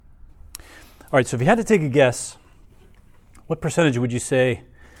All right, so if you had to take a guess, what percentage would you say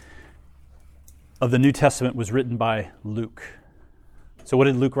of the New Testament was written by Luke? So what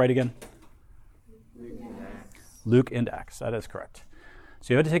did Luke write again? Luke and Acts, that is correct.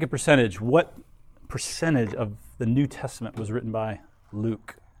 So you had to take a percentage. What percentage of the New Testament was written by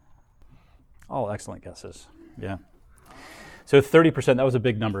Luke? All excellent guesses. Yeah. So 30%, that was a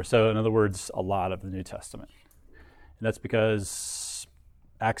big number. So in other words, a lot of the New Testament. And that's because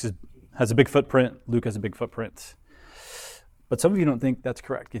Acts has a big footprint, Luke has a big footprint. But some of you don't think that's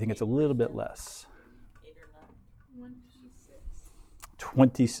correct. You think it's a little bit less.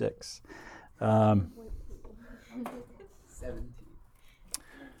 26. 17.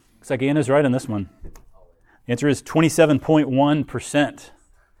 Looks like Anna's right on this one. The answer is 27.1%.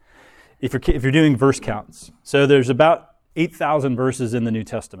 If you're doing verse counts. So there's about 8,000 verses in the New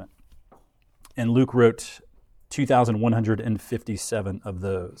Testament. And Luke wrote 2,157 of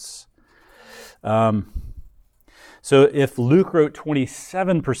those. So if Luke wrote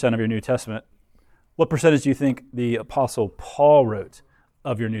 27% of your New Testament, what percentage do you think the Apostle Paul wrote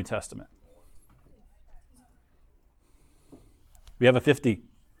of your New Testament? We have a 50.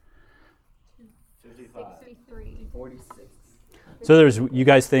 55. 46. So you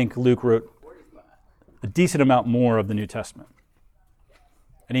guys think Luke wrote a decent amount more of the New Testament.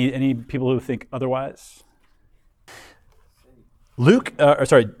 Any people who think otherwise?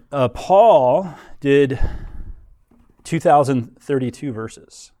 Paul did 2,032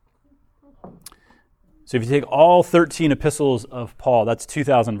 verses. So if you take all 13 epistles of Paul, that's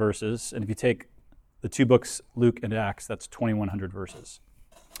 2,000 verses. And if you take the two books, Luke and Acts, that's 2,100 verses.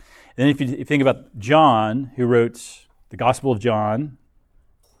 And then if you think about John, who wrote the Gospel of John,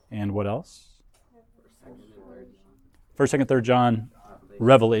 and what else? 1st, 2nd, 3rd John,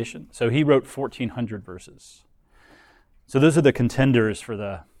 Revelation. So he wrote 1,400 verses. So those are the contenders for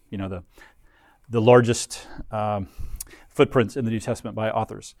the largest footprints in the New Testament by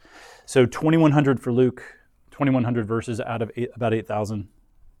authors. So 2,100 for Luke, 2,100 verses out of about 8,000,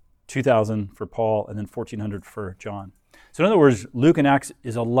 2,000 for Paul, and then 1,400 for John. So in other words, Luke and Acts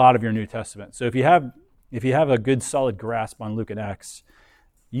is a lot of your New Testament. So if you have a good solid grasp on Luke and Acts,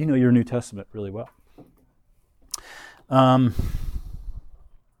 you know your New Testament really well.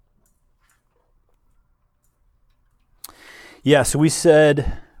 So we said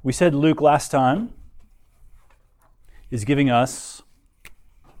Luke last time is giving us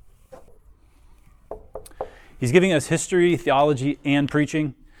history, theology, and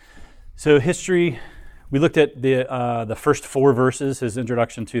preaching. So history, we looked at the first 4 verses, his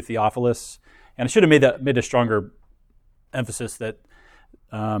introduction to Theophilus, and I should have made a stronger emphasis that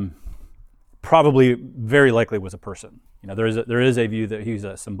probably very likely was a person. There is a view that he's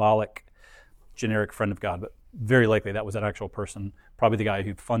a symbolic, generic friend of God, but very likely that was an actual person, probably the guy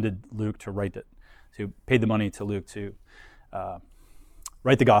who funded Luke to write it, who paid the money to Luke to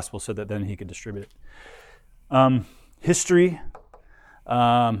write the gospel so that then he could distribute it. History,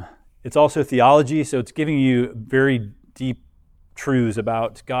 it's also theology, so it's giving you very deep truths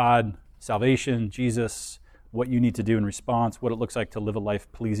about God, salvation, Jesus, what you need to do in response, what it looks like to live a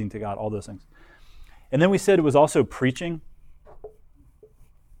life pleasing to God, all those things. And then we said it was also preaching.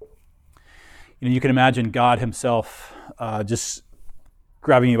 You can imagine God himself just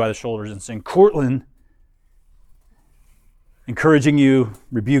grabbing you by the shoulders and saying, Cortland, encouraging you,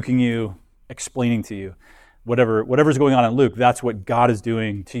 rebuking you, explaining to you. Whatever's going on in Luke, that's what God is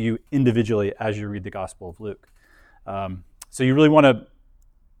doing to you individually as you read the Gospel of Luke. So you really want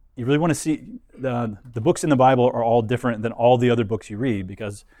to see the books in the Bible are all different than all the other books you read,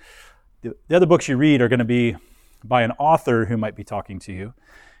 because the other books you read are going to be by an author who might be talking to you,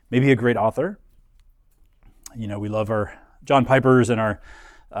 maybe a great author. We love our John Pipers and our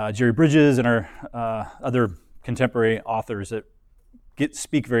Jerry Bridges and our other contemporary authors that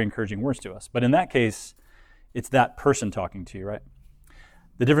speak very encouraging words to us. But in that case, it's that person talking to you, right?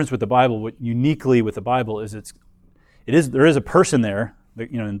 The difference with the Bible, uniquely with the Bible, is there is a person there,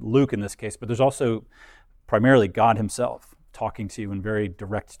 in Luke in this case, but there's also primarily God himself talking to you in very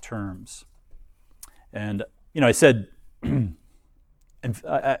direct terms. And I said, and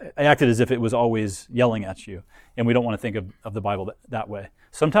I acted as if it was always yelling at you, and we don't want to think of the Bible that way.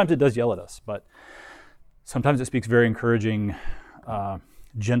 Sometimes it does yell at us, but sometimes it speaks very encouraging,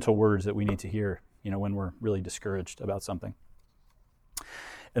 gentle words that we need to hear, when we're really discouraged about something.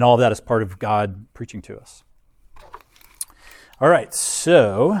 And all of that is part of God preaching to us. All right,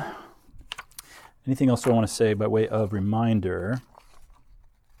 so anything else I want to say by way of reminder?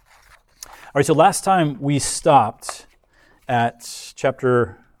 All right, so last time we stopped at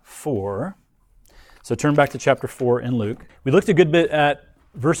chapter 4. So turn back to chapter 4 in Luke. We looked a good bit at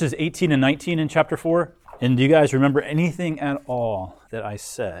verses 18 and 19 in chapter 4. And do you guys remember anything at all that I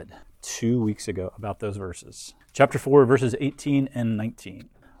said 2 weeks ago about those verses? Chapter 4, verses 18 and 19.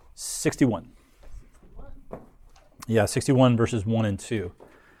 61. Yeah, 61 verses 1 and 2.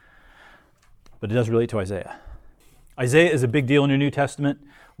 But it does relate to Isaiah. Isaiah is a big deal in your New Testament.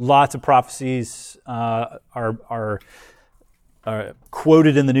 Lots of prophecies are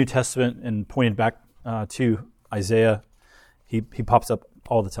quoted in the New Testament and pointed back to Isaiah. He pops up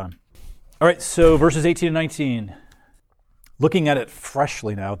all the time. All right, so verses 18 and 19. Looking at it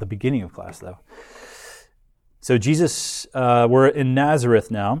freshly now at the beginning of class, though. So Jesus, we're in Nazareth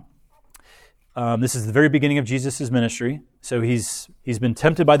now. This is the very beginning of Jesus' ministry. So he's been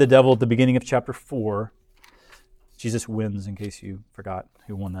tempted by the devil at the beginning of chapter 4. Jesus wins, in case you forgot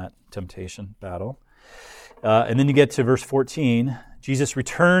who won that temptation battle. And then you get to verse 14. Jesus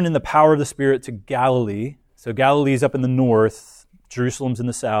returned in the power of the Spirit to Galilee. So Galilee's up in the north. Jerusalem's in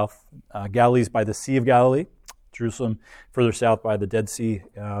the south. Galilee's by the Sea of Galilee. Jerusalem further south by the Dead Sea.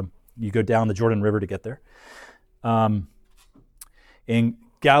 You go down the Jordan River to get there. And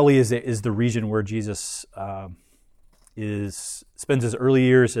Galilee is the region where Jesus spends his early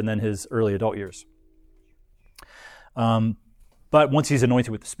years and then his early adult years. But once he's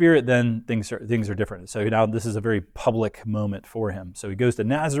anointed with the Spirit, then things are different. So now this is a very public moment for him. So he goes to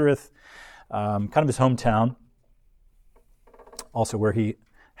Nazareth, kind of his hometown, also where he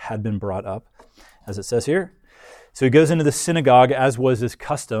had been brought up, as it says here. So he goes into the synagogue, as was his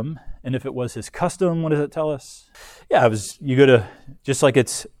custom. And if it was his custom, what does it tell us? Yeah, you go to, just like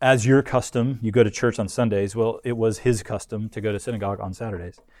it's as your custom, you go to church on Sundays. Well, it was his custom to go to synagogue on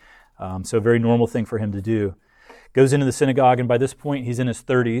Saturdays. So a very normal thing for him to do. Goes into the synagogue, and by this point, he's in his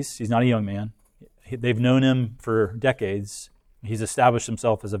 30s. He's not a young man. They've known him for decades. He's established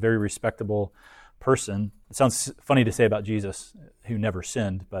himself as a very respectable person. It sounds funny to say about Jesus, who never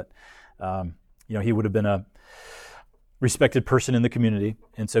sinned, but he would have been a respected person in the community.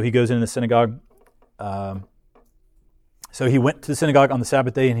 And so he goes into the synagogue. So he went to the synagogue on the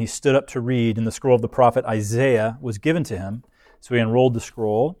Sabbath day, and he stood up to read, and the scroll of the prophet Isaiah was given to him. So he unrolled the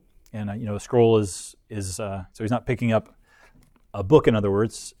scroll, and a scroll is so he's not picking up a book. In other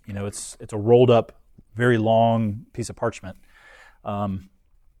words, it's a rolled up, very long piece of parchment. And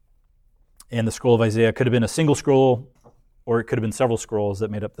the scroll of Isaiah could have been a single scroll, or it could have been several scrolls that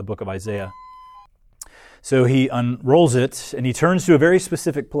made up the book of Isaiah. So he unrolls it, and he turns to a very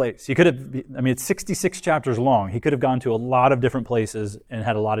specific place. He could have, it's 66 chapters long. He could have gone to a lot of different places and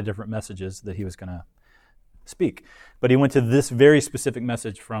had a lot of different messages that he was going to speak. But he went to this very specific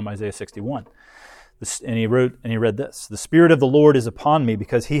message from Isaiah 61. And he read this: "The Spirit of the Lord is upon me,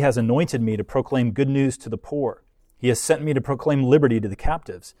 because he has anointed me to proclaim good news to the poor. He has sent me to proclaim liberty to the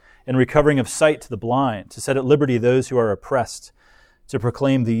captives, and recovering of sight to the blind, to set at liberty those who are oppressed, to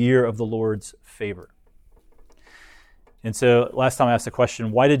proclaim the year of the Lord's favor." And so last time I asked the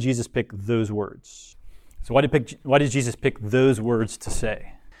question, why did Jesus pick those words? So why did Jesus pick those words to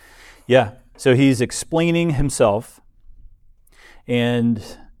say? Yeah, so he's explaining himself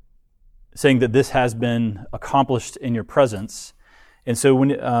and saying that this has been accomplished in your presence. And so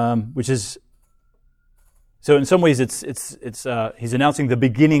so in some ways he's announcing the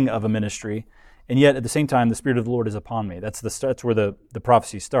beginning of a ministry, and yet at the same time the Spirit of the Lord is upon me. That's where the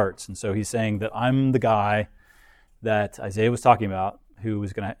prophecy starts. And so he's saying that I'm the guy that Isaiah was talking about, who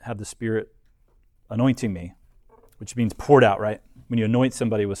was going to have the Spirit anointing me, which means poured out, right? When you anoint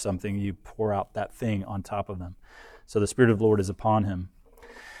somebody with something, you pour out that thing on top of them. So the Spirit of the Lord is upon him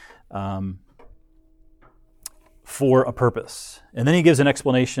for a purpose. And then he gives an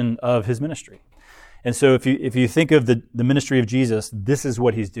explanation of his ministry. And so if you think of the ministry of Jesus, this is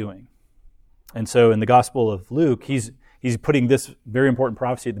what he's doing. And so in the Gospel of Luke, he's putting this very important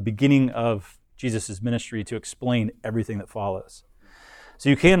prophecy at the beginning of Jesus' ministry to explain everything that follows. So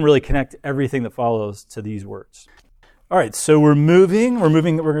you can really connect everything that follows to these words. All right, so we're moving. We're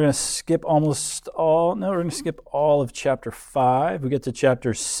going to skip we're going to skip all of chapter 5. We get to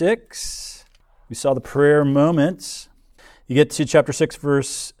chapter 6. We saw the prayer moment. You get to chapter 6,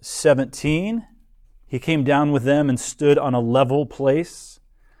 verse 17. He came down with them and stood on a level place.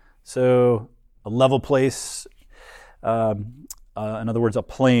 So a level place, in other words, a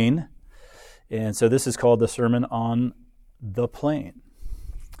plain. And so this is called the Sermon on the Plain.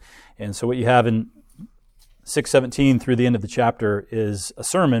 And so what you have in 6:17 through the end of the chapter is a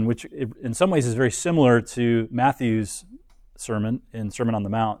sermon, which in some ways is very similar to Matthew's sermon in Sermon on the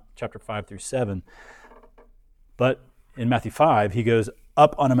Mount, chapter 5 through 7. But in Matthew 5, he goes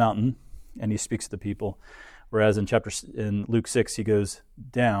up on a mountain and he speaks to the people, whereas in Luke 6, he goes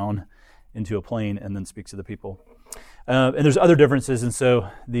down into a plain and then speaks to the people. And there's other differences, and so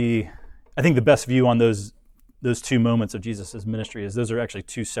I think the best view on those two moments of Jesus' ministry is those are actually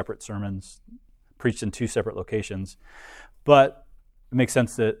two separate sermons preached in two separate locations. But it makes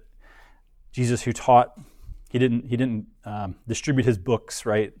sense that Jesus, who taught, he didn't distribute his books,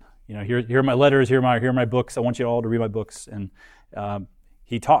 right? Here are my letters, here are my books. I want you all to read my books. And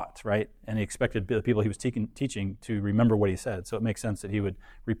he taught, right? And he expected the people he was teaching to remember what he said. So it makes sense that he would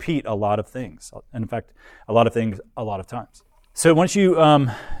repeat a lot of things. And in fact, a lot of things a lot of times. So once you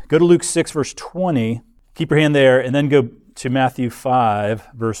go to Luke 6, verse 20, keep your hand there, and then go to Matthew 5,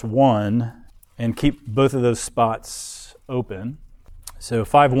 verse 1, and keep both of those spots open. So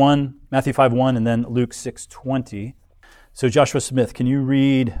Matthew 5:1, and then Luke 6:20. So Joshua Smith, can you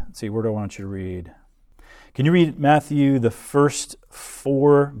read, let's see, where do I want you to read? Can you read Matthew, the first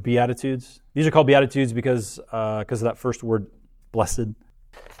 4 Beatitudes? These are called Beatitudes because of that first word, blessed.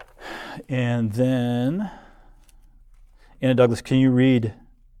 And then, Anna Douglas, can you read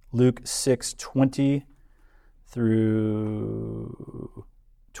Luke 6:20 through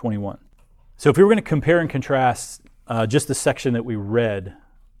 21? So if we were going to compare and contrast just the section that we read,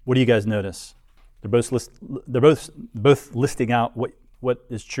 what do you guys notice? They're both listing out what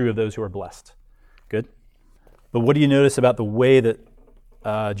is true of those who are blessed. Good. But what do you notice about the way that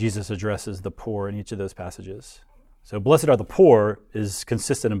Jesus addresses the poor in each of those passages? So blessed are the poor is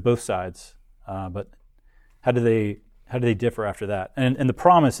consistent on both sides, but how do they differ after that? And the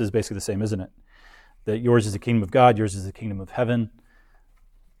promise is basically the same, isn't it? That yours is the kingdom of God, yours is the kingdom of heaven.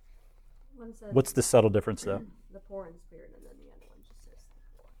 What's the subtle difference, though? The poor in spirit, and then the other one just says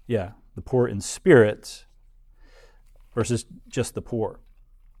the poor. Yeah, the poor in spirit versus just the poor.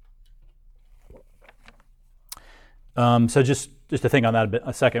 So just to think on that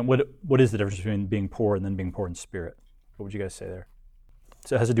a second, what is the difference between being poor and then being poor in spirit? What would you guys say there?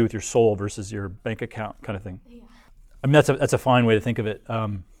 So it has to do with your soul versus your bank account kind of thing. Yeah. I mean, that's a fine way to think of it.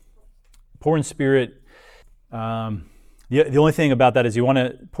 Poor in spirit, the only thing about that is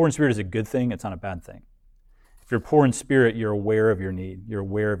poor in spirit is a good thing, it's not a bad thing. If you're poor in spirit, you're aware of your need, you're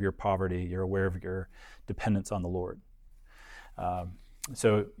aware of your poverty, you're aware of your dependence on the Lord.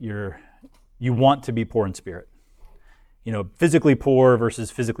 So you want to be poor in spirit. Physically poor versus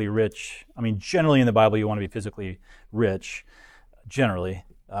physically rich. I mean, generally in the Bible, you want to be physically rich, generally,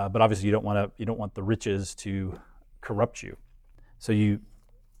 but obviously you don't want the riches to corrupt you. So you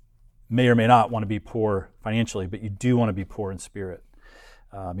may or may not want to be poor financially, but you do want to be poor in spirit.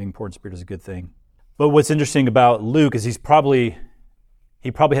 Being poor in spirit is a good thing. But what's interesting about Luke is he probably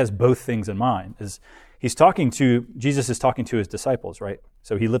has both things in mind. Jesus is talking to his disciples, right?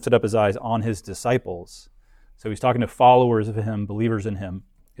 So he lifted up his eyes on his disciples. So he's talking to followers of him, believers in him,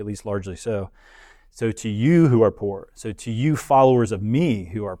 at least largely so. So to you who are poor, so to you followers of me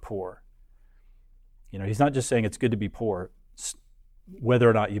who are poor, he's not just saying it's good to be poor, whether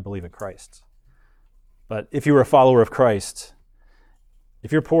or not you believe in Christ. But if you were a follower of Christ,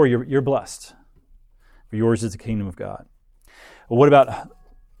 if you're poor, you're blessed. For yours is the kingdom of God. Well,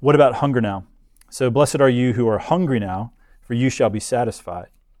 what about hunger now? So blessed are you who are hungry now, for you shall be satisfied.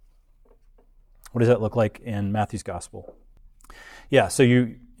 What does that look like in Matthew's gospel? Yeah, so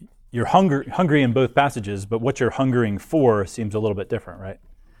you're hungry in both passages, but what you're hungering for seems a little bit different, right?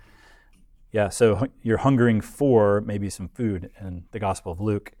 Yeah, so you're hungering for maybe some food in the Gospel of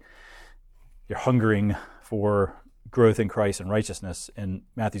Luke. You're hungering for growth in Christ and righteousness in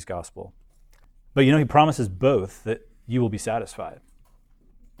Matthew's gospel. But he promises both that you will be satisfied.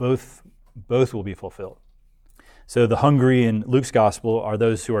 Both will be fulfilled. So the hungry in Luke's gospel are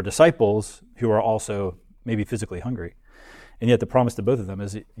those who are disciples who are also maybe physically hungry. And yet the promise to both of them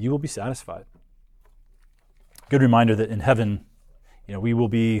is that you will be satisfied. Good reminder that in heaven, we will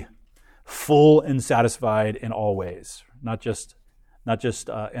be full and satisfied in all ways, not just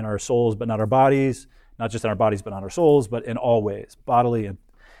in our souls, but not our bodies, not just in our bodies, but not our souls, but in all ways, bodily and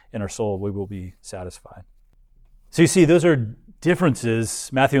in our soul, we will be satisfied. So you see, those are differences,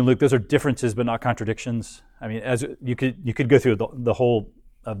 Matthew and Luke, those are differences, but not contradictions. I mean, as you could go through the whole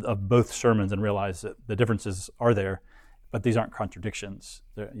of both sermons and realize that the differences are there, but these aren't contradictions.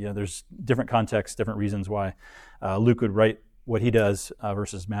 There's different contexts, different reasons why Luke would write what he does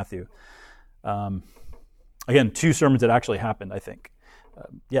versus Matthew. Again, two sermons that actually happened, I think.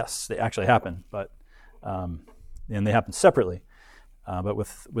 Yes, they actually happened, but and they happened separately, but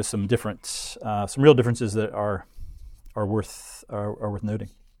with some real differences that are worth noting.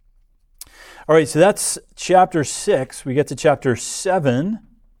 All right, so that's chapter 6. We get to chapter 7.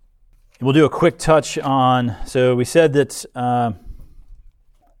 We'll do a quick touch on. So we said that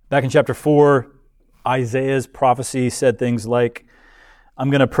back in chapter 4, Isaiah's prophecy said things like, I'm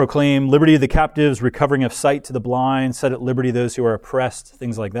going to proclaim liberty to the captives, recovering of sight to the blind, set at liberty those who are oppressed,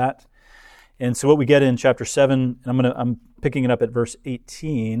 things like that. And so what we get in chapter 7, and I'm picking it up at verse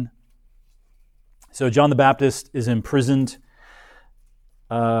 18. So John the Baptist is imprisoned.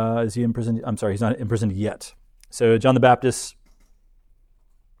 Is he imprisoned? I'm sorry, he's not imprisoned yet. So John the Baptist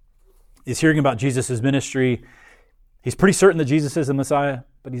is hearing about Jesus' ministry. He's pretty certain that Jesus is the Messiah,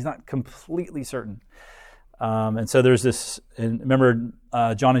 but he's not completely certain. And so there's this, and remember,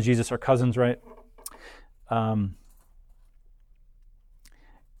 John and Jesus are cousins, right? And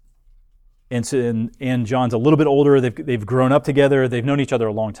John's a little bit older. They've grown up together. They've known each other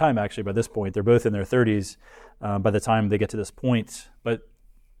a long time, actually, by this point. They're both in their 30s by the time they get to this point. But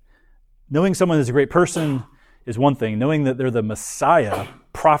knowing someone is a great person is one thing. Knowing that they're the Messiah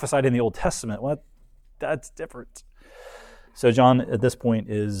prophesied in the Old Testament, well, that's different. So John, at this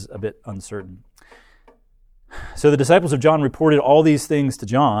point, is a bit uncertain. So the disciples of John reported all these things to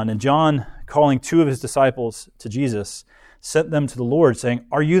John, and John, calling 2 of his disciples to Jesus, sent them to the Lord, saying,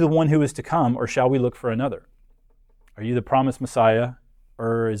 "Are you the one who is to come, or shall we look for another? Are you the promised Messiah,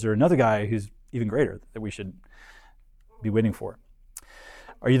 or is there another guy who's even greater that we should be waiting for?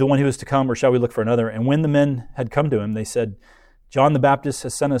 Are you the one who is to come, or shall we look for another?" And when the men had come to him, they said, "John the Baptist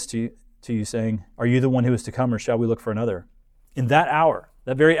has sent us to you, saying, 'Are you the one who is to come, or shall we look for another?'" In that hour,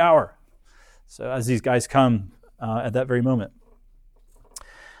 that very hour, so as these guys come at that very moment,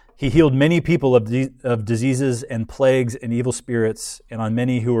 he healed many people of diseases and plagues and evil spirits, and on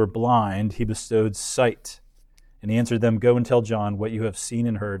many who were blind he bestowed sight. And he answered them, "Go and tell John what you have seen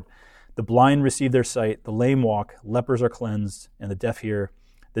and heard. The blind receive their sight, the lame walk, lepers are cleansed, and the deaf hear.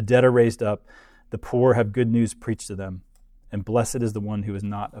 The dead are raised up, the poor have good news preached to them, and blessed is the one who is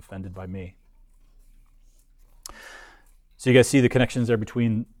not offended by me." So you guys see the connections there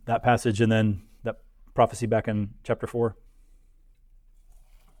between that passage and then that prophecy back in chapter 4?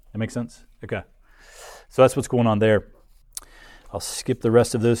 That makes sense? Okay. So that's what's going on there. I'll skip the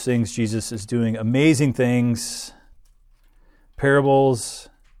rest of those things. Jesus is doing amazing things. Parables,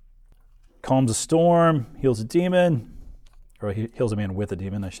 calms a storm, heals a demon, or he heals a man with a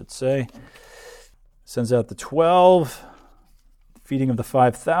demon, I should say. Sends out the 12, feeding of the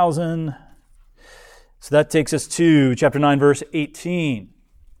 5,000. So that takes us to chapter 9, verse 18.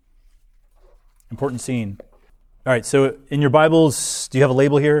 Important scene. All right, so in your Bibles, do you have a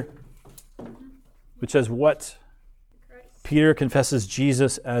label here? Which says what? Christ. Peter confesses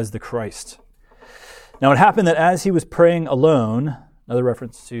Jesus as the Christ. Now it happened that as he was praying alone, another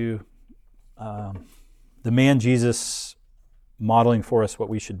reference to the man Jesus modeling for us what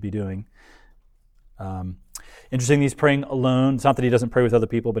we should be doing. Interesting, he's praying alone. It's not that he doesn't pray with other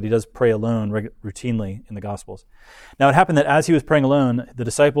people, but he does pray alone routinely in the Gospels. Now it happened that as he was praying alone, the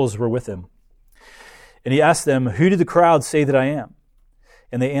disciples were with him. And he asked them, "Who do the crowd say that I am?"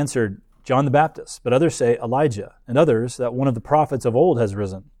 And they answered, "John the Baptist, but others say Elijah, and others that one of the prophets of old has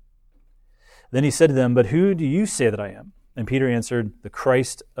risen." Then he said to them, "But who do you say that I am?" And Peter answered, "The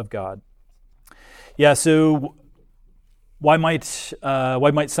Christ of God." Yeah, so why might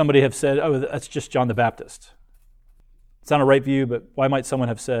somebody have said, "Oh, that's just John the Baptist"? It's not a right view, but why might someone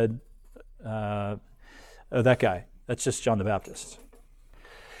have said, "Oh, that guy, that's just John the Baptist"?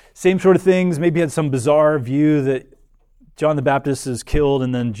 Same sort of things. Maybe had some bizarre view that John the Baptist is killed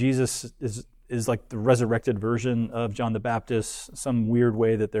and then Jesus is like the resurrected version of John the Baptist. Some weird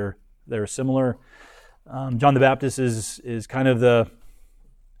way that they're similar. John the Baptist is kind of the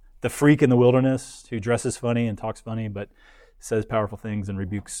freak in the wilderness who dresses funny and talks funny, but says powerful things and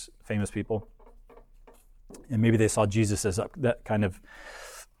rebukes famous people. And maybe they saw Jesus as that kind of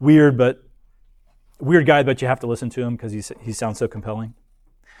weird guy, but you have to listen to him because he sounds so compelling.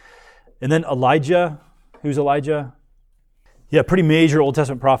 And then Elijah. Who's Elijah? Yeah, pretty major Old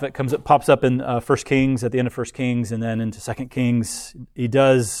Testament prophet. Pops up in 1 Kings, at the end of 1 Kings, and then into 2 Kings. He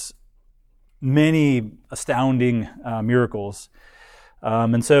does many astounding miracles.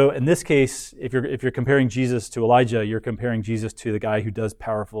 And so in this case, if you're comparing Jesus to Elijah, you're comparing Jesus to the guy who does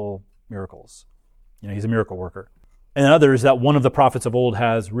powerful miracles. He's a miracle worker. And others that one of the prophets of old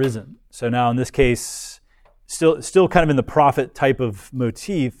has risen. So now in this case, still kind of in the prophet type of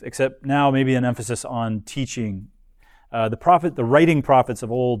motif, except now maybe an emphasis on teaching. The writing prophets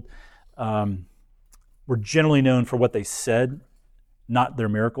of old were generally known for what they said, not their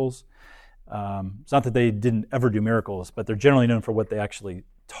miracles. It's not that they didn't ever do miracles, but they're generally known for what they actually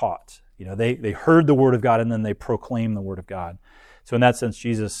taught. They heard the word of God and then they proclaimed the word of God. So in that sense,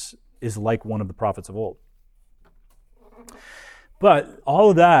 Jesus is like one of the prophets of old. But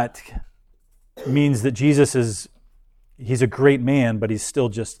all of that means that Jesus he's a great man, but he's still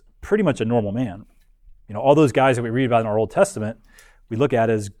just pretty much a normal man. All those guys that we read about in our Old Testament we look at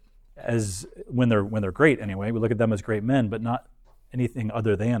as when they're great anyway. We look at them as great men, but not anything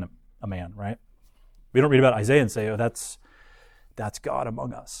other than a man, right? We don't read about Isaiah and say, oh, that's God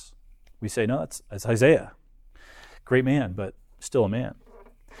among us. We say, no, that's Isaiah. Great man, but still a man.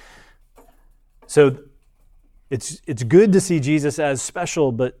 So it's good to see Jesus as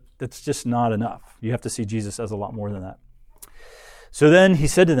special, but that's just not enough. You have to see Jesus as a lot more than that. So then he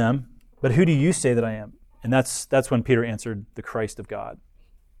said to them, but who do you say that I am? And that's when Peter answered, the Christ of God.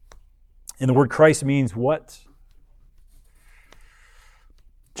 And the word Christ means what?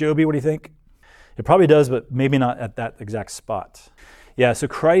 Joby, what do you think? It probably does, but maybe not at that exact spot. Yeah, so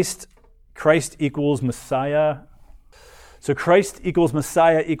Christ equals Messiah. So Christ equals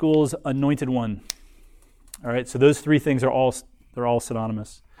Messiah equals anointed one. All right, so those three things they're all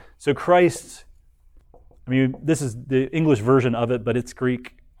synonymous. So Christ, I mean, this is the English version of it, but it's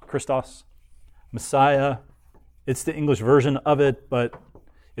Greek, Christos. Messiah, it's the English version of it, but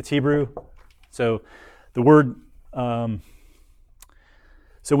it's Hebrew. So the word, so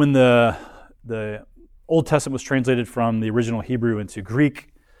when the Old Testament was translated from the original Hebrew into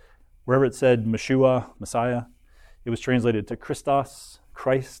Greek, wherever it said Meshua, Messiah, it was translated to Christos,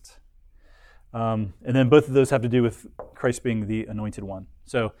 Christ. And then both of those have to do with Christ being the anointed one.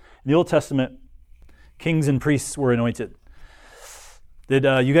 So in the Old Testament, kings and priests were anointed. Did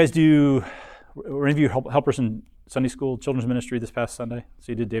you guys were any of you helpers in Sunday school, children's ministry this past Sunday?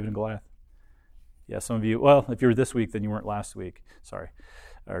 So you did David and Goliath? Yeah, some of you, well, if you were this week, then you weren't last week. Sorry.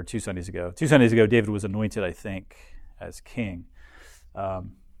 Or 2 Sundays ago. 2 Sundays ago, David was anointed, I think, as king.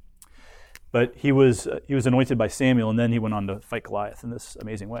 But he was anointed by Samuel, and then he went on to fight Goliath in this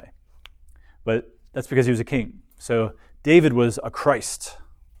amazing way. But that's because he was a king. So David was a Christ.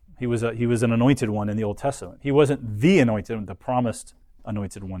 He was an anointed one in the Old Testament. He wasn't the anointed one, the promised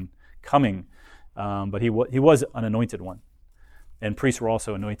anointed one coming, but he was an anointed one. And priests were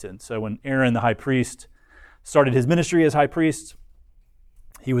also anointed. So when Aaron, the high priest, started his ministry as high priest,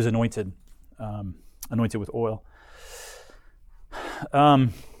 he was anointed with oil.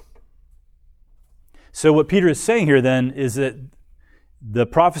 So what Peter is saying here then is that the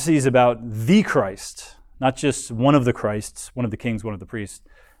prophecies about the Christ, not just one of the Christs, one of the kings, one of the priests,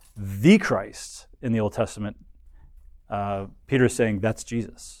 the Christ in the Old Testament, Peter is saying that's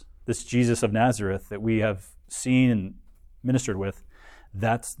Jesus. This Jesus of Nazareth that we have seen and ministered with,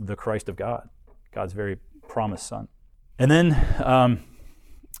 that's the Christ of God, God's very promised Son. And then,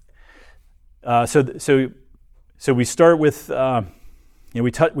 so we start with,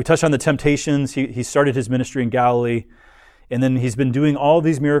 we touch on the temptations. He started his ministry in Galilee, and then he's been doing all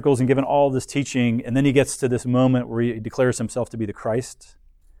these miracles and given all this teaching, and then he gets to this moment where he declares himself to be the Christ.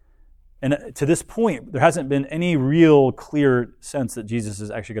 And to this point, there hasn't been any real clear sense that Jesus is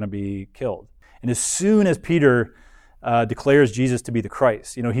actually going to be killed. And as soon as Peter declares Jesus to be the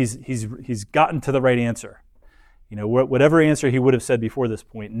Christ, he's gotten to the right answer. Whatever answer he would have said before this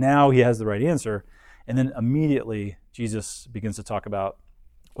point, now he has the right answer. And then immediately Jesus begins to talk about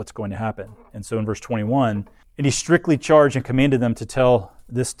what's going to happen. And so in verse 21, and he strictly charged and commanded them to tell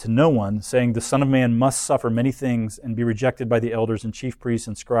this to no one, saying, the Son of Man must suffer many things and be rejected by the elders and chief priests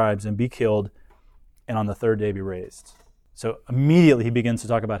and scribes and be killed, and on the third day be raised. So immediately he begins to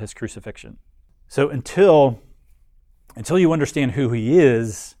talk about his crucifixion. So until you understand who he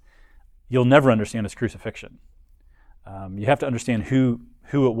is, you'll never understand his crucifixion. You have to understand who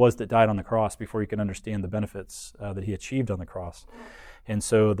it was that died on the cross before you can understand the benefits that he achieved on the cross. And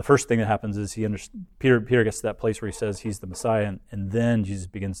so the first thing that happens is Peter gets to that place where he says he's the Messiah, and then Jesus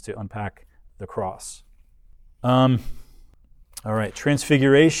begins to unpack the cross. All right,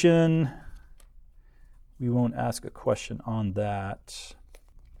 transfiguration. We won't ask a question on that.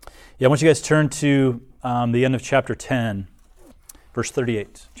 Yeah, I want you guys to turn to the end of chapter 10, verse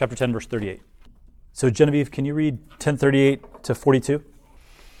 38. Chapter 10, verse 38. So Genevieve, can you read 10:38 to 42?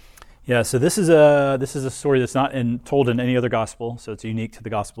 Yeah, so this is a story that's not told in any other gospel, so it's unique to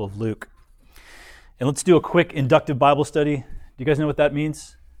the Gospel of Luke. And let's do a quick inductive Bible study. Do you guys know what that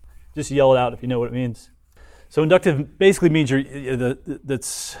means? Just yell it out if you know what it means. So inductive basically means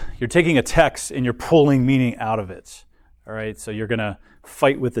you're taking a text and you're pulling meaning out of it. All right, so you're going to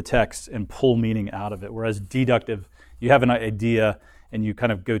fight with the text and pull meaning out of it. Whereas deductive, you have an idea and you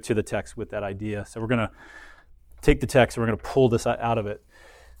kind of go to the text with that idea. So we're going to take the text and we're going to pull this out of it.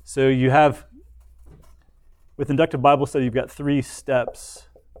 So you have, with inductive Bible study, you've got 3 steps: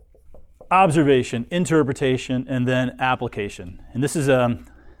 observation, interpretation, and then application. And this is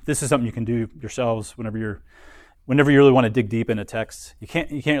something you can do yourselves whenever you really want to dig deep into text. You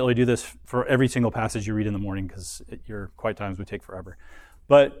can't really do this for every single passage you read in the morning because your quiet times would take forever.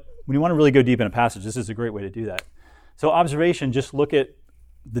 But when you want to really go deep in a passage, this is a great way to do that. So observation, just look at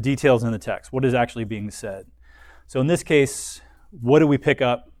the details in the text. What is actually being said? So in this case, what do we pick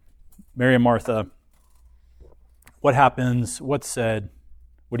up? Mary and Martha. What happens? What's said?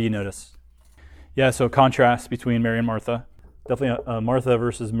 What do you notice? Yeah, so contrast between Mary and Martha. Definitely a Martha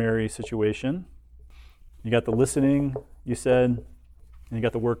versus Mary situation. You got the listening, you said, and you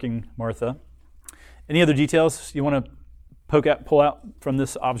got the working Martha. Any other details you want to pull out from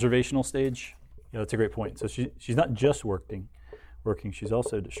this observational stage? Yeah, that's a great point. So she's not just working, she's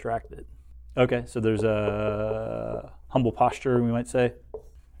also distracted. Okay, so there's a humble posture, we might say.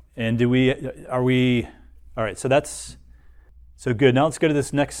 And all right, so good. Now let's go to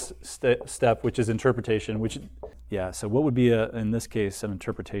this next step, which is interpretation, so what would be, in this case, an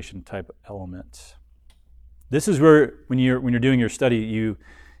interpretation type element? This is where, when you're doing your study, you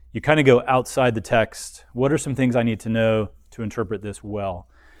kind of go outside the text. What are some things I need to know to interpret this well?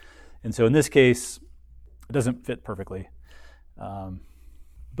 And so in this case, it doesn't fit perfectly.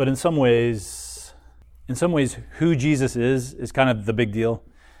 But in some ways, who Jesus is kind of the big deal.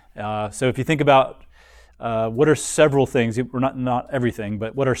 So if you think about what are several things, we're not everything,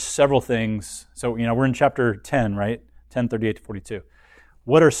 but what are several things? So, we're in chapter 10, right? 10:38 to 42.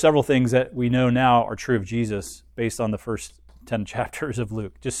 What are several things that we know now are true of Jesus based on the first 10 chapters of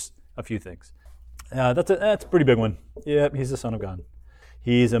Luke? Just a few things. That's a pretty big one. Yep, he's the Son of God.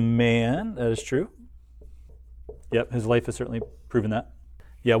 He's a man. That is true. Yep, his life has certainly proven that.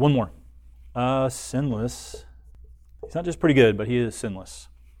 Yeah, one more. Sinless. He's not just pretty good, but he is sinless.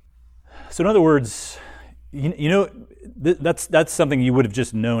 So in other words, that's something you would have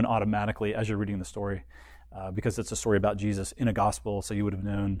just known automatically as you're reading the story, because it's a story about Jesus in a gospel. So you would have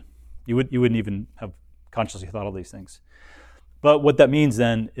known. You wouldn't even have consciously thought all these things. But what that means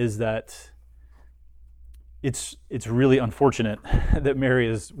then is that it's really unfortunate that Mary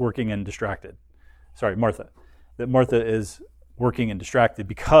is working and distracted. Sorry, Martha. That Martha is working and distracted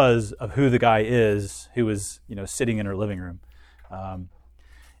because of who the guy is who is sitting in her living room, and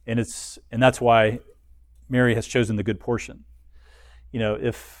that's why Mary has chosen the good portion.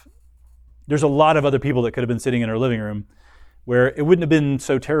 If there's a lot of other people that could have been sitting in her living room, where it wouldn't have been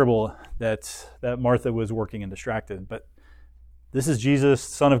so terrible that Martha was working and distracted, but this is Jesus,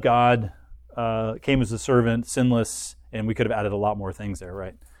 Son of God, came as a servant, sinless, and we could have added a lot more things there,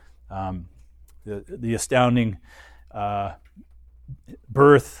 right? The astounding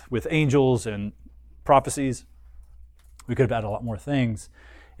birth with angels and prophecies. We could have added a lot more things.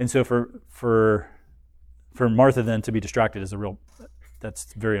 And so for Martha then to be distracted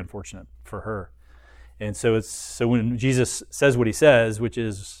that's very unfortunate for her. And so when Jesus says what he says, which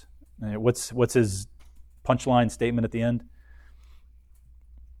is, what's his punchline statement at the end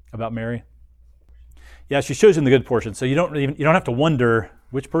about Mary? Yeah, she's chosen the good portion. So you don't have to wonder,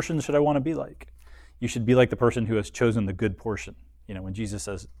 which person should I want to be like? You should be like the person who has chosen the good portion, when Jesus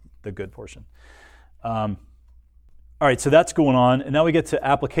says the good portion. All right, so that's going on. And now we get to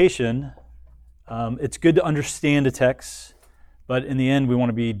application. It's good to understand a text, but in the end, we want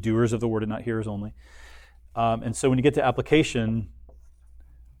to be doers of the word and not hearers only. And so when you get to application,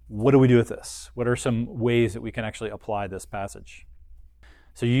 what do we do with this? What are some ways that we can actually apply this passage?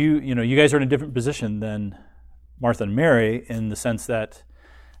 So you guys are in a different position than Martha and Mary in the sense that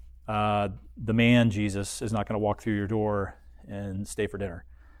the man, Jesus, is not going to walk through your door and stay for dinner.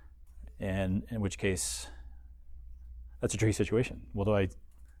 And in which case, that's a tricky situation. Well, do I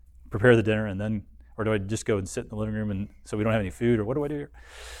prepare the dinner or do I just go and sit in the living room and so we don't have any food, or what do I do here?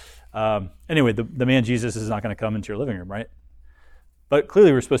 Anyway, the man Jesus is not going to come into your living room, right? But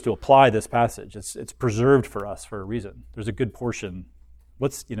clearly we're supposed to apply this passage. It's preserved for us for a reason. There's a good portion.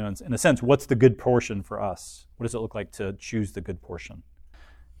 In a sense, what's the good portion for us? What does it look like to choose the good portion?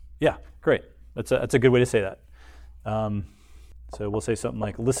 Yeah, great. That's a good way to say that. So we'll say something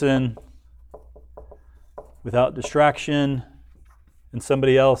like, listen without distraction and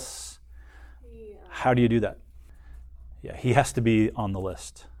somebody else. Yeah. How do you do that? Yeah, he has to be on the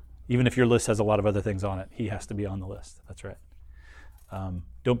list. Even if your list has a lot of other things on it, he has to be on the list. That's right.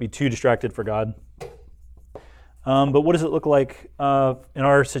 Don't be too distracted for God. But what does it look like in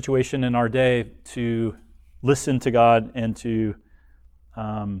our situation, in our day, to listen to God and to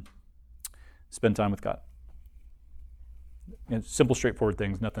spend time with God? Simple, straightforward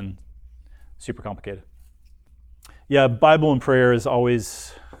things, nothing super complicated. Yeah, Bible and prayer is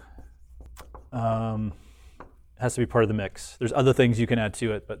always has to be part of the mix. There's other things you can add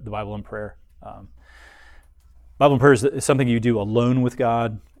to it, but the Bible and prayer. Bible and prayer is something you do alone with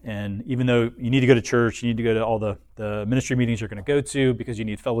God. And even though you need to go to church, you need to go to all the ministry meetings you're going to go to because you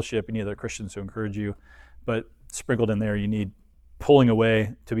need fellowship, you need other Christians to encourage you. But sprinkled in there, you need pulling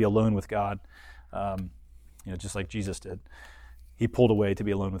away to be alone with God. just like Jesus did. He pulled away to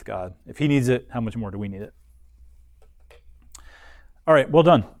be alone with God. If he needs it, how much more do we need it? All right, well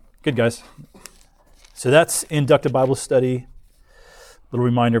done. Good, guys. So that's inductive Bible study. Little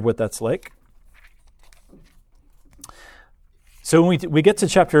reminder of what that's like. So when we get to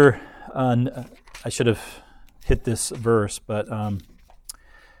chapter, I should have hit this verse, but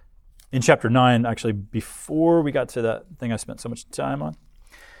in chapter 9, actually, before we got to that thing I spent so much time on,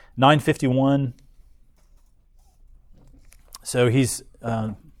 9:51. So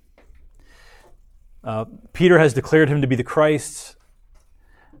Peter has declared him to be the Christ.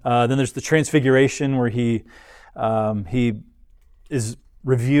 Then there's the transfiguration where he is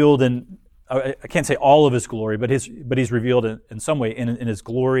revealed in, I can't say all of his glory, but he's revealed in some way in his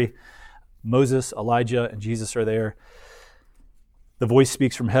glory. Moses, Elijah, and Jesus are there. The voice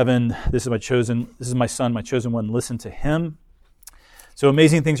speaks from heaven. This is my son, my chosen one. Listen to him. So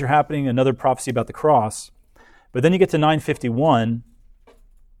amazing things are happening. Another prophecy about the cross. But then you get to 9:51.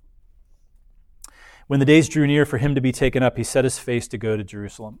 When the days drew near for him to be taken up, he set his face to go to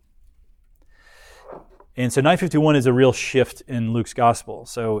Jerusalem. And so 9:51 is a real shift in Luke's gospel.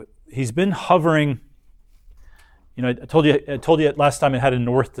 So he's been hovering. I told you last time it had a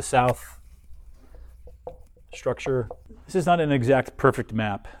north to south structure. This is not an exact perfect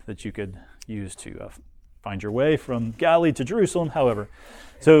map that you could use to find your way from Galilee to Jerusalem. However,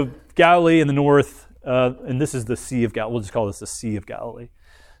 so Galilee in the north, and this is the Sea of Galilee. We'll just call this the Sea of Galilee.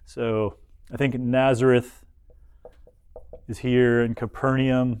 So I think Nazareth is here, and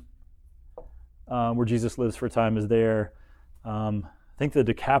Capernaum, where Jesus lives for a time, is there. I think the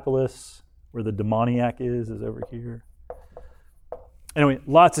Decapolis, where the demoniac is over here. Anyway,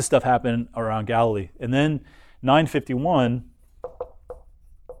 lots of stuff happened around Galilee. And then 9:51,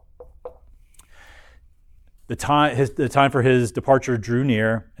 the time for his departure drew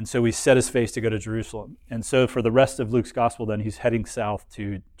near, and so he set his face to go to Jerusalem. And so for the rest of Luke's gospel, then he's heading south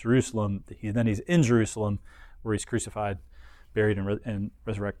to Jerusalem. Then he's in Jerusalem, where he's crucified, buried, and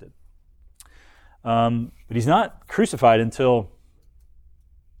resurrected. But he's not crucified until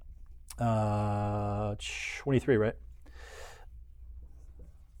 23, right?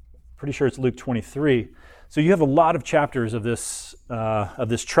 Pretty sure it's Luke 23. So you have a lot of chapters of this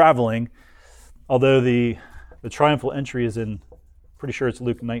traveling, although the triumphal entry is in, pretty sure it's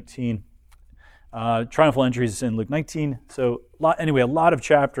Luke 19. Triumphal entry is in Luke 19. So a lot of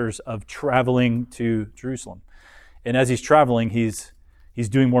chapters of traveling to Jerusalem. And as he's traveling, he's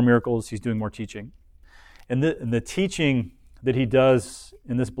doing more miracles, he's doing more teaching. And the teaching that he does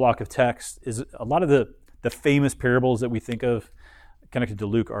in this block of text is a lot of the famous parables that we think of connected to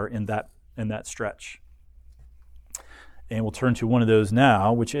Luke are in that stretch. And we'll turn to one of those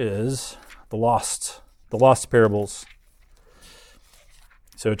now, which is the lost parables.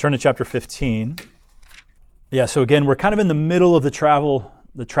 So turn to chapter 15. Yeah, so again, we're kind of in the middle of the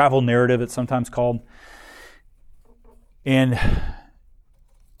travel narrative, it's sometimes called. And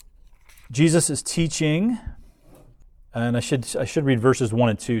Jesus is teaching, and I should read verses 1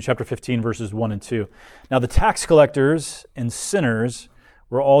 and 2, chapter 15, verses 1 and 2. Now the tax collectors and sinners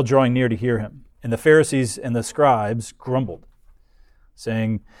were all drawing near to hear him, and the Pharisees and the scribes grumbled,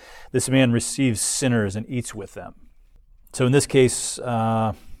 saying, "This man receives sinners and eats with them." So in this case,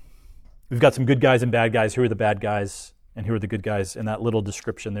 we've got some good guys and bad guys. Who are the bad guys and who are the good guys in that little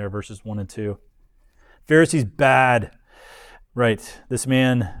description there, verses 1 and 2. Pharisees, bad. Right, this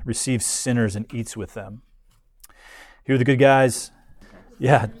man receives sinners and eats with them. Who are the good guys?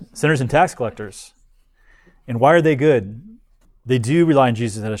 Yeah, sinners and tax collectors. And why are they good? They do rely on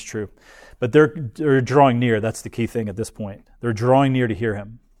Jesus, that is true. But they're drawing near. That's the key thing at this point. They're drawing near to hear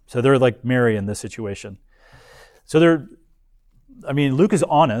him. So they're like Mary in this situation. So Luke is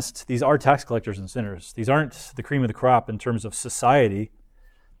honest. These are tax collectors and sinners. These aren't the cream of the crop in terms of society,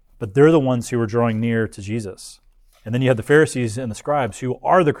 but they're the ones who are drawing near to Jesus. And then you have the Pharisees and the scribes who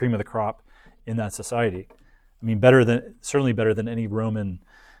are the cream of the crop in that society. I mean, certainly better than any Roman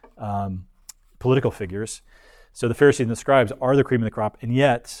political figures. So the Pharisees and the scribes are the cream of the crop, and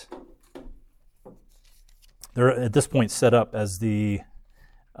yet they're at this point set up as the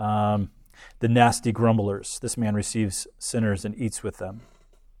nasty grumblers. This man receives sinners and eats with them.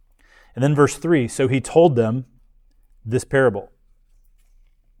 And then verse 3, so he told them this parable.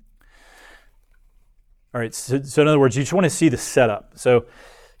 All right, so in other words, you just want to see the setup. So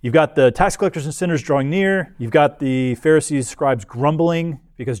you've got the tax collectors and sinners drawing near. You've got the Pharisees, scribes grumbling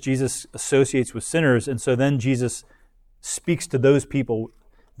because Jesus associates with sinners. And so then Jesus speaks to those people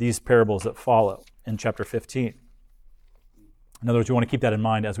these parables that follow in chapter 15. In other words, you want to keep that in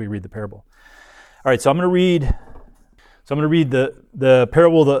mind as we read the parable. All right, so I'm going to read the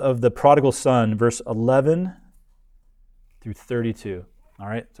parable of the prodigal son, verse 11 through 32. All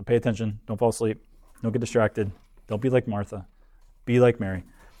right, so pay attention. Don't fall asleep. Don't get distracted. Don't be like Martha. Be like Mary.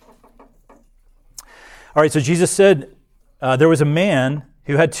 All right, so Jesus said, there was a man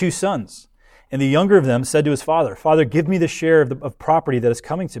who had 2 sons, and the younger of them said to his father, "Father, give me the share of property that is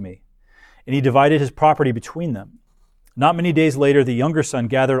coming to me." And he divided his property between them. Not many days later, the younger son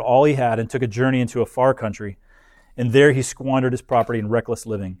gathered all he had and took a journey into a far country, and there he squandered his property in reckless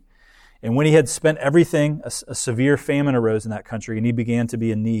living. And when he had spent everything, a severe famine arose in that country, and he began to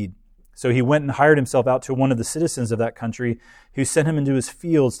be in need. So he went and hired himself out to one of the citizens of that country, who sent him into his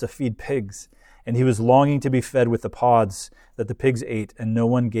fields to feed pigs. And he was longing to be fed with the pods that the pigs ate, and no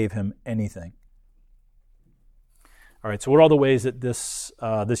one gave him anything. All right, so what are all the ways that this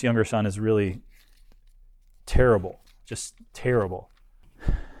younger son is really terrible? Just terrible.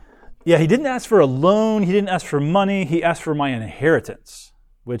 Yeah, he didn't ask for a loan. He didn't ask for money. He asked for my inheritance,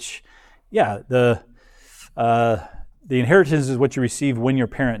 which, yeah, the inheritance is what you receive when your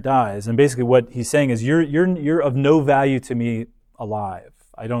parent dies. And basically what he's saying is you're of no value to me alive.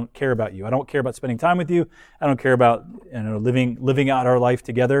 I don't care about you. I don't care about spending time with you. I don't care about living out our life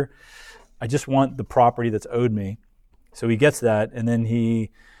together. I just want the property that's owed me. So he gets that, and then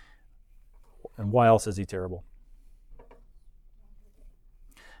and why else is he terrible?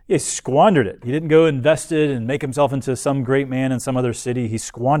 He squandered it. He didn't go invest it and make himself into some great man in some other city. He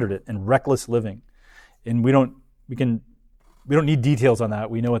squandered it in reckless living. And we don't need details on that.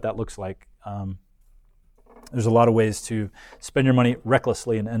 We know what that looks like. There's a lot of ways to spend your money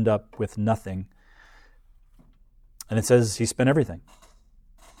recklessly and end up with nothing. And it says he spent everything.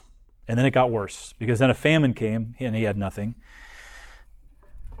 And then it got worse, because then a famine came and he had nothing.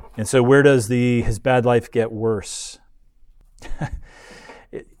 And so where does his bad life get worse?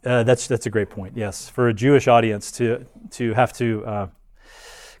 That's a great point. Yes, for a Jewish audience to have to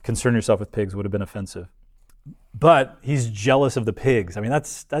concern yourself with pigs would have been offensive. But he's jealous of the pigs. I mean,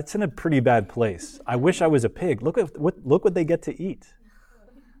 that's in a pretty bad place. I wish I was a pig. Look what they get to eat.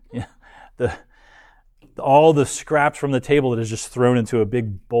 Yeah, all the scraps from the table that is just thrown into a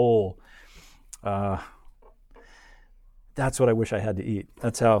big bowl. That's what I wish I had to eat.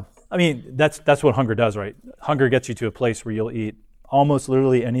 That's what hunger does, right? Hunger gets you to a place where you'll eat almost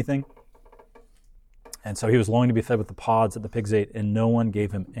literally anything. And so he was longing to be fed with the pods that the pigs ate, and no one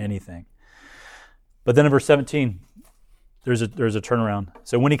gave him anything. But then in verse 17, there's a turnaround.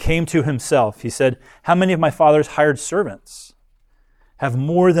 So when he came to himself, he said, "How many of my father's hired servants have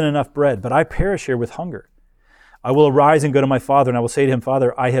more than enough bread, but I perish here with hunger? I will arise and go to my father, and I will say to him,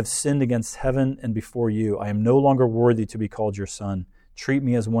 'Father, I have sinned against heaven and before you. I am no longer worthy to be called your son. Treat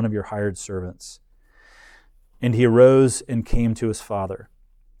me as one of your hired servants.' And he arose and came to his father."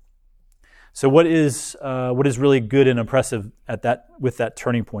 So what is really good and impressive with that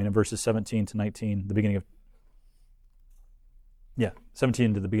turning point in verses 17 to 19,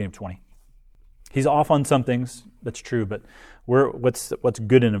 17 to the beginning of 20? He's off on some things, that's true, but what's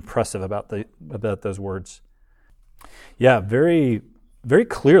good and impressive about those words? Yeah, very, very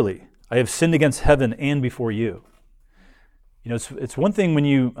clearly, I have sinned against heaven and before you. You know, it's one thing when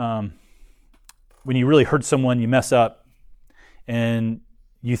you really hurt someone, you mess up, and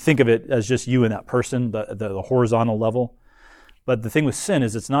you think of it as just you and that person, the horizontal level. But the thing with sin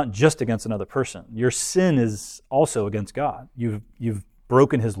is it's not just against another person. Your sin is also against God. You've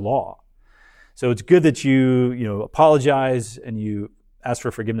broken his law. So it's good that you apologize and you ask for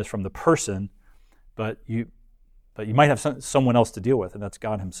forgiveness from the person, but you might have someone else to deal with, and that's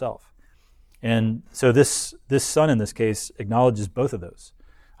God himself. And so this son in this case acknowledges both of those.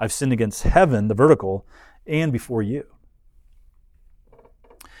 I've sinned against heaven, the vertical, and before you.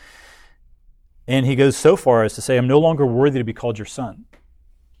 And he goes so far as to say, I'm no longer worthy to be called your son.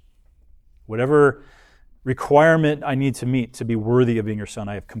 Whatever requirement I need to meet to be worthy of being your son,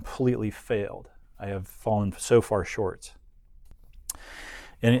 I have completely failed. I have fallen so far short.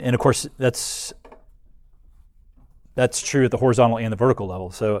 And of course, that's true at the horizontal and the vertical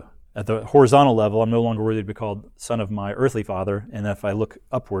level. So at the horizontal level, I'm no longer worthy to be called son of my earthly father. And if I look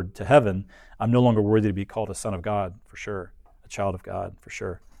upward to heaven, I'm no longer worthy to be called a son of God, for sure, a child of God, for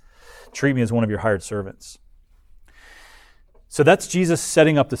sure. Treat me as one of your hired servants. So that's Jesus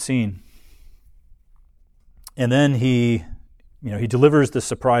setting up the scene. And then he delivers the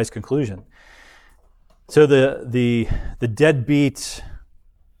surprise conclusion. So the deadbeat,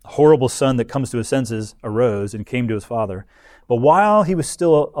 horrible son that comes to his senses arose and came to his father. But while he was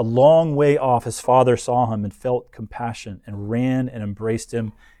still a long way off, his father saw him and felt compassion and ran and embraced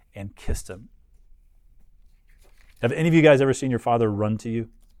him and kissed him. Have any of you guys ever seen your father run to you?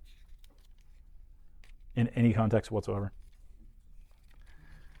 In any context whatsoever?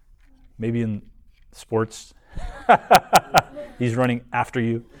 Maybe in sports. He's running after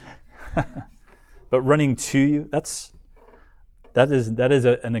you. But running to you, that is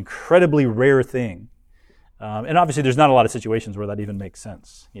an incredibly rare thing. And obviously there's not a lot of situations where that even makes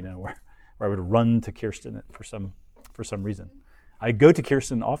sense, where I would run to Kirsten for some reason. I go to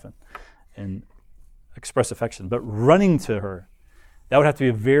Kirsten often and express affection, but running to her, that would have to be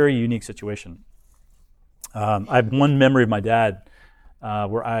a very unique situation. I have one memory of my dad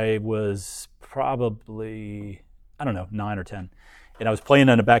where I was probably, 9 or 10. And I was playing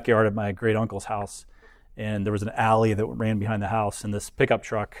in the backyard at my great uncle's house. And there was an alley that ran behind the house. And this pickup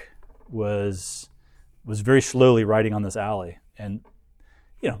truck was very slowly riding on this alley. And,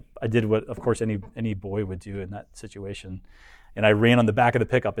 I did what, of course, any boy would do in that situation. And I ran on the back of the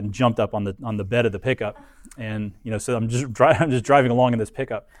pickup and jumped up on the bed of the pickup. And, so I'm just driving along in this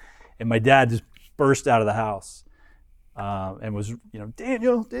pickup. And my dad just burst out of the house and was,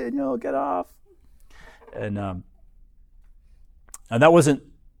 Daniel, get off. And that wasn't,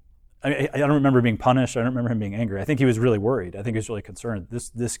 I don't remember being punished. I don't remember him being angry. I think he was really worried. I think he was really concerned.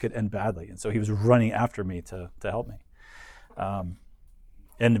 This could end badly. And so he was running after me to help me.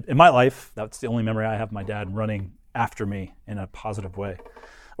 And in my life, that's the only memory I have of my dad running after me in a positive way,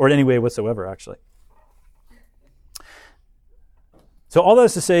 or in any way whatsoever, actually. So all that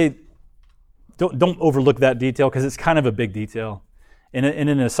is to say, don't overlook that detail, because it's kind of a big detail. And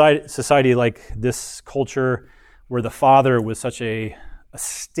in a society like this culture, where the father was such a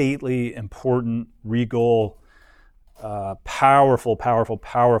stately, important, regal, powerful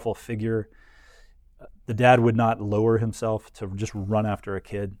figure, the dad would not lower himself to just run after a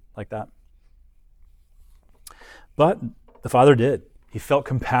kid like that. But the father did. He felt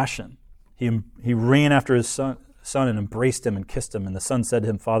compassion. He ran after his son and embraced him and kissed him. And the son said to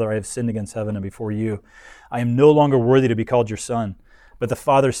him, "Father, I have sinned against heaven and before you. I am no longer worthy to be called your son." But the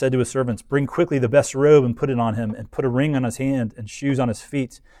father said to his servants, "Bring quickly the best robe and put it on him, and put a ring on his hand and shoes on his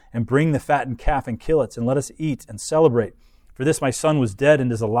feet, and bring the fattened calf and kill it, and let us eat and celebrate. For this my son was dead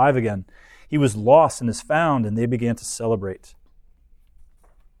and is alive again. He was lost and is found," and they began to celebrate.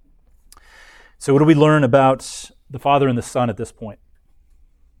 So what do we learn about the Father and the Son at this point?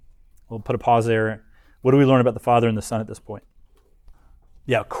 We'll put a pause there. What do we learn about the Father and the Son at this point?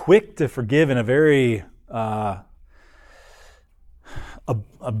 Yeah, quick to forgive in a very,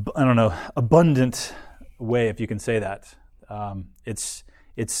 abundant way, if you can say that. It's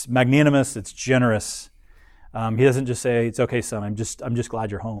magnanimous. It's generous. He doesn't just say, "It's okay, son. I'm just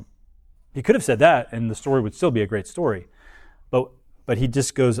glad you're home." He could have said that, and the story would still be a great story. But he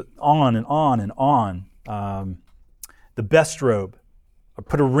just goes on and on and on. The best robe,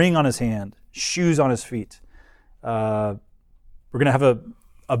 put a ring on his hand, shoes on his feet. We're going to have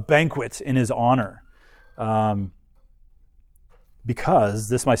a banquet in his honor. Because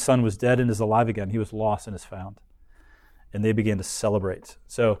this my son was dead and is alive again. He was lost and is found. And they began to celebrate.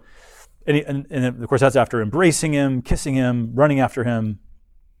 So, and of course that's after embracing him, kissing him, running after him.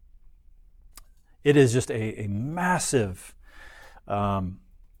 It is just a massive,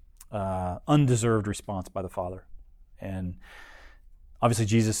 undeserved response by the Father. And obviously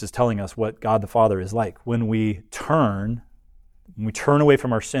Jesus is telling us what God the Father is like when we turn away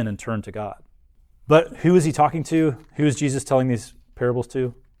from our sin and turn to God. But who is he talking to? Who is Jesus telling these parables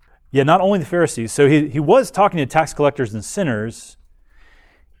to? Yeah, not only the Pharisees. So he was talking to tax collectors and sinners.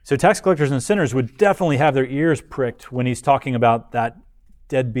 So tax collectors and sinners would definitely have their ears pricked when he's talking about that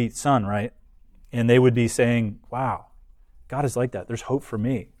deadbeat son, right? And they would be saying, "Wow, God is like that. There's hope for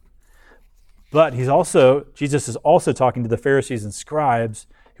me." But Jesus is also talking to the Pharisees and scribes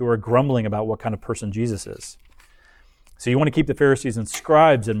who are grumbling about what kind of person Jesus is. So you want to keep the Pharisees and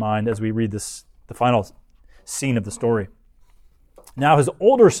scribes in mind as we read the final scene of the story. Now his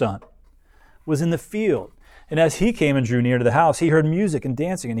older son was in the field, and as he came and drew near to the house, he heard music and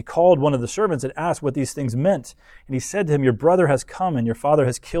dancing, and he called one of the servants and asked what these things meant. And he said to him, "Your brother has come, and your father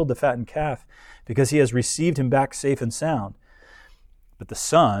has killed the fattened calf, because he has received him back safe and sound." But the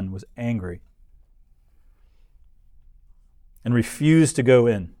son was angry and refused to go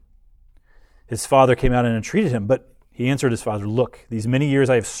in. His father came out and entreated him, but he answered his father, "Look, these many years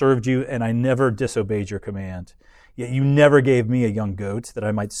I have served you, and I never disobeyed your command. Yet you never gave me a young goat that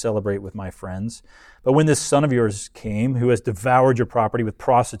I might celebrate with my friends. But when this son of yours came, who has devoured your property with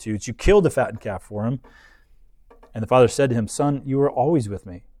prostitutes, you killed the fattened calf for him." And the father said to him, "Son, you are always with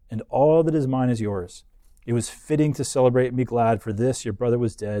me, and all that is mine is yours. It was fitting to celebrate and be glad, for this your brother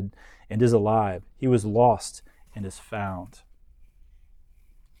was dead and is alive. He was lost and is found."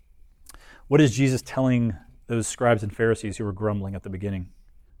 What is Jesus telling those scribes and Pharisees who were grumbling at the beginning?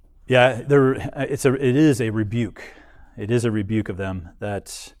 Yeah, it is a rebuke. It is a rebuke of them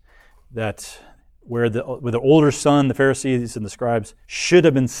that where the older son, the Pharisees and the scribes, should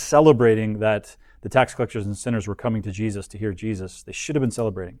have been celebrating that the tax collectors and sinners were coming to Jesus to hear Jesus. They should have been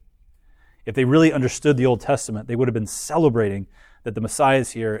celebrating. If they really understood the Old Testament, they would have been celebrating that the Messiah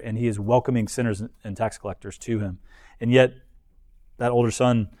is here and he is welcoming sinners and tax collectors to him. And yet, that older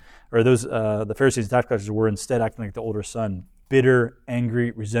son, or those the Pharisees and tax collectors were instead acting like the older son, bitter,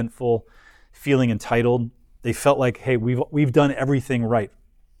 angry, resentful, feeling entitled. They felt like, hey, we've done everything right.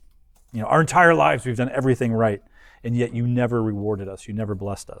 Our entire lives we've done everything right, and yet you never rewarded us. You never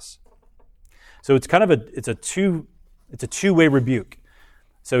blessed us. So it's kind of a two-way rebuke.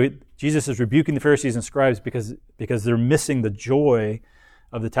 So Jesus is rebuking the Pharisees and scribes because they're missing the joy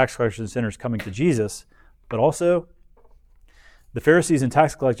of the tax collectors and sinners coming to Jesus, but also the Pharisees and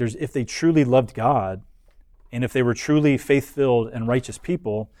tax collectors, if they truly loved God, and if they were truly faith-filled and righteous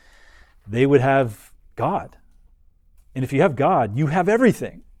people, they would have God. And if you have God, you have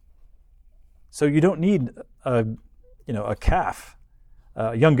everything. So you don't need a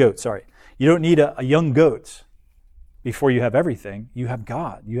young goat, sorry. You don't need a young goat before you have everything. You have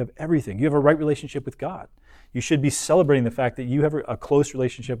God. You have everything. You have a right relationship with God. You should be celebrating the fact that you have a close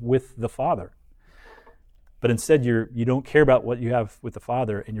relationship with the Father. But instead, you don't care about what you have with the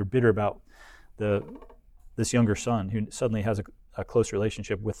Father, and you're bitter about this younger son who suddenly has a close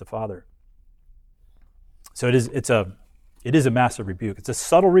relationship with the Father. So it is a massive rebuke. It's a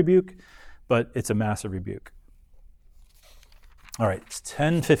subtle rebuke, but it's a massive rebuke. All right, it's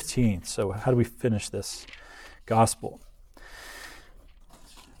 10:15. So how do we finish this gospel?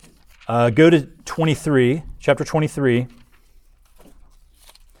 Go to chapter 23,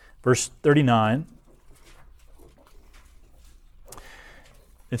 verse 39.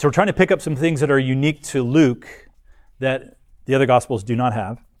 And so we're trying to pick up some things that are unique to Luke that the other Gospels do not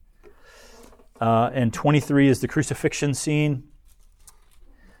have. And 23 is the crucifixion scene.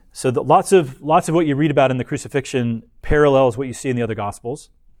 So lots of what you read about in the crucifixion parallels what you see in the other Gospels,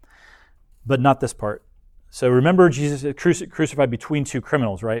 but not this part. So remember, Jesus is crucified between two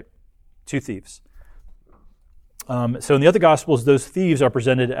criminals, right? Two thieves. So in the other Gospels, those thieves are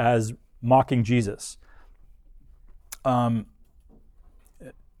presented as mocking Jesus. In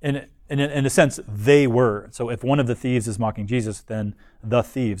a sense, they were. So if one of the thieves is mocking Jesus, then the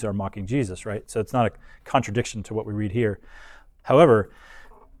thieves are mocking Jesus, right? So it's not a contradiction to what we read here. However,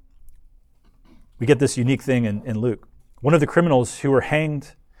 we get this unique thing in Luke. One of the criminals who were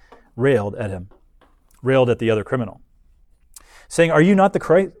hanged railed at the other criminal, saying, "Are you not the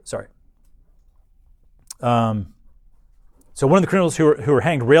Christ?" Sorry. So one of the criminals who were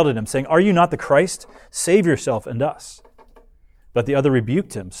hanged railed at him, saying, "Are you not the Christ? Save yourself and us." But the other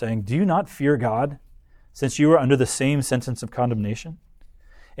rebuked him, saying, "Do you not fear God, since you are under the same sentence of condemnation?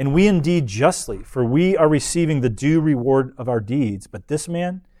 And we indeed justly, for we are receiving the due reward of our deeds, but this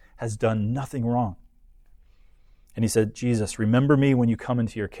man has done nothing wrong." And he said, "Jesus, remember me when you come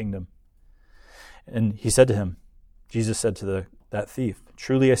into your kingdom." And he said to him, Jesus said to that thief,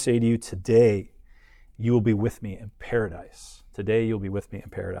 "Truly I say to you, today you will be with me in paradise." Today you'll be with me in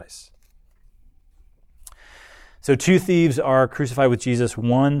paradise. So two thieves are crucified with Jesus.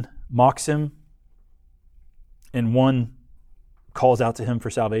 One mocks him, and one calls out to him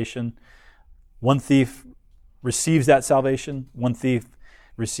for salvation. One thief receives that salvation. One thief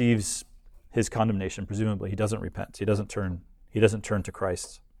receives his condemnation, presumably. He doesn't repent. He doesn't turn to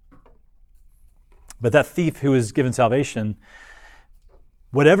Christ. But that thief who is given salvation,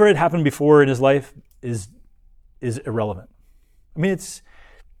 whatever had happened before in his life is irrelevant. I mean, it's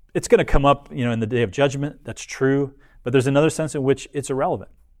going to come up, in the day of judgment. That's true. But there's another sense in which it's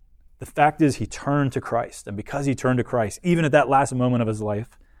irrelevant. The fact is he turned to Christ. And because he turned to Christ, even at that last moment of his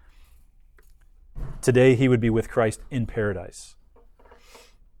life, today he would be with Christ in paradise.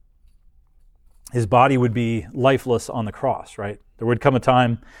 His body would be lifeless on the cross, right? There would come a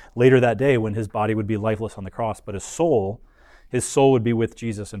time later that day when his body would be lifeless on the cross, but his soul would be with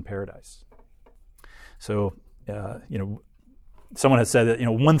Jesus in paradise. So, someone has said that,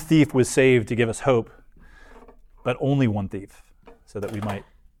 one thief was saved to give us hope, but only one thief, so that we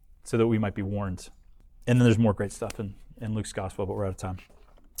might be warned. And then there's more great stuff in Luke's gospel, but we're out of time.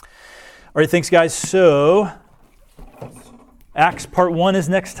 All right, thanks, guys. So, Acts part 1 is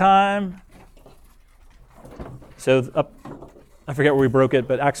next time. So, I forget where we broke it,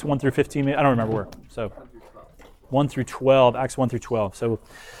 but Acts 1 through 15, I don't remember where. So, 1 through 12, Acts 1 through 12. So,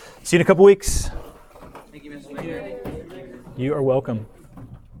 see you in a couple weeks. Thank you, Mr. Mayor. You are welcome.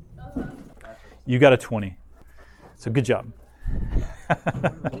 You got a 20. So good job.